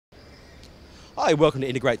Hi, welcome to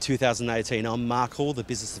Integrate 2018. I'm Mark Hall, the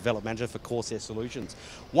Business Development Manager for Corsair Solutions.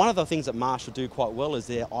 One of the things that Marshall do quite well is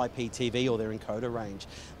their IPTV or their encoder range.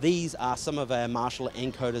 These are some of our Marshall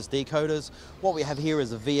encoders, decoders. What we have here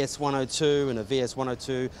is a VS-102 and a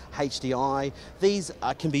VS-102 HDI. These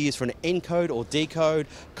can be used for an encode or decode,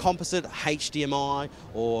 composite, HDMI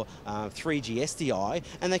or 3G SDI,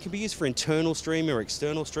 and they can be used for internal streaming or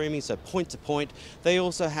external streaming, so point to point. They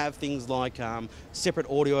also have things like separate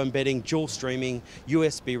audio embedding, dual streaming,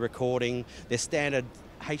 USB recording, their standard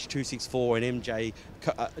H.264 and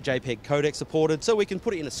JPEG codec supported, so we can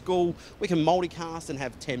put it in a school, we can multicast and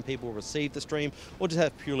have 10 people receive the stream, or just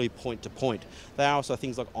have purely point to point. They are also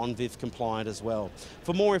things like ONVIF compliant as well.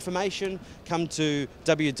 For more information, come to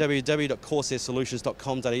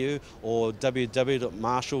www.corsairsolutions.com.au or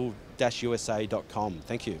www.marshall-usa.com.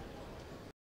 Thank you.